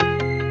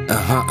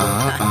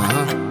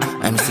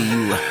Let me see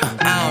you.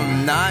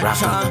 I'm not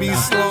trying to be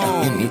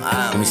slow.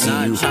 Let me see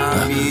you.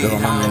 Little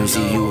mama, let me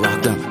see you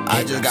rock them.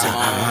 I just got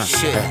my own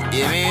shit.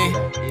 You hear me?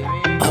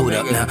 Hold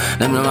up now.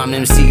 Let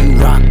me see you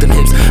rock them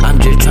hips. I'm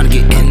just trying to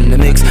get in the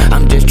mix.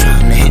 I'm just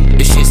trying to hit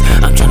the shits.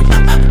 I'm trying to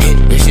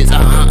hit the shits.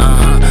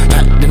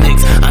 Got the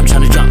mix. I'm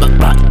trying to drop up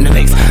rock the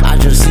mix. I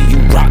just see you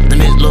rock the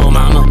mix, little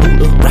mama.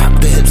 Rock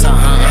the hips.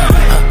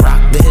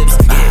 Rock the hips.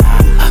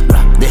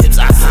 Rock the hips.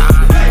 I see.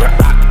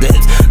 Rock the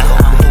hips.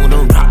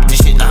 Don't rock the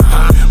shit.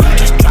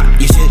 Just drop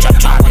your shit.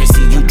 I wanna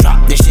see you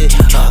drop the shit.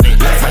 Drop it.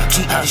 Left, right,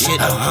 cheek the shit.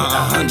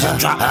 Just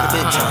drop the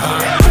bitch.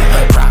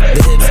 Rock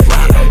the hips.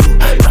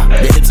 Rock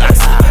the hips. I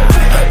see.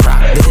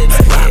 Rock the hips.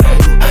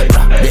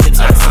 Rock the hips.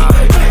 I see.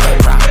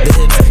 Rock the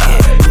hips.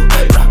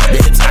 Rock the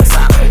hips. I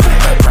see.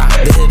 Rock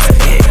the hips.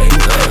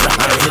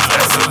 Rock the hips.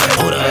 I see.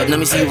 Hold up, let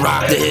me see you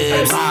rock the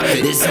hips.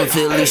 This some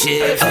Philly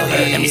shit.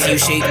 Let me see you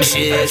shake the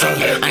shit.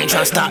 I ain't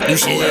tryna stop you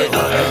shit.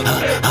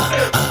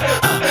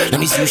 Let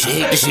me see you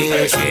shake the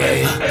shit.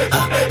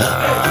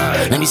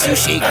 Let me see you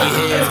shake your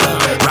hips.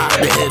 Rock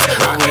the hips.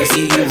 I wanna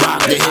see you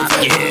rock the hips.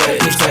 Yeah,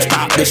 bitch, don't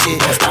stop the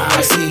shit. I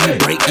wanna see you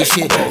break your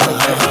shit.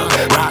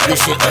 Rock the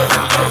shit.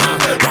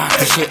 Rock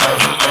the shit.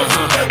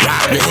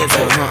 Rock the hips.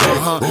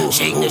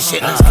 Shake the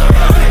shit. Let's go.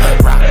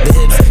 Rock the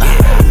hips.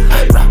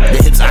 Rock the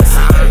hips. I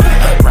see.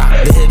 Rock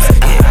the hips.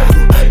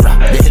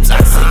 Rock the hips. I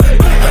see.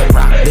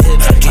 Rock the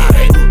hips.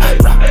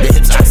 Rock the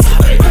hips. I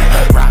see.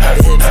 Rock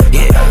the hips.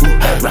 Yeah.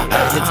 Rock the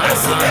hips. I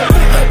see.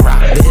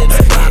 Rock the hips.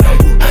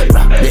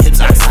 Rock the hips.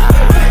 I see. Rock the hips. Rock the hips. I see.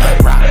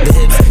 Rock the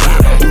hips.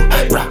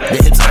 Rock the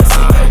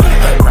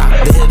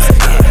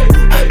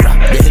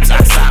hips.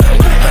 I see.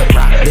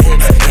 Rock the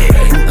hips.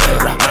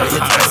 Rock the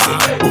hips. I see.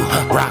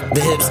 Rock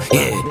the hips.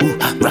 Yeah.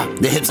 Rock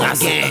the hips. I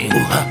see.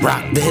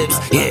 Rock the hips.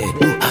 Yeah.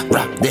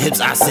 Rock the hips.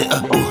 I sit.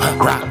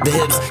 Rock the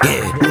hips.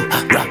 Yeah.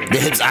 Rock the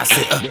hips. I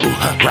sit.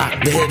 Rock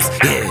the hips.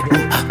 Yeah.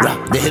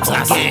 Rock the hips.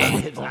 I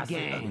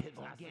sit.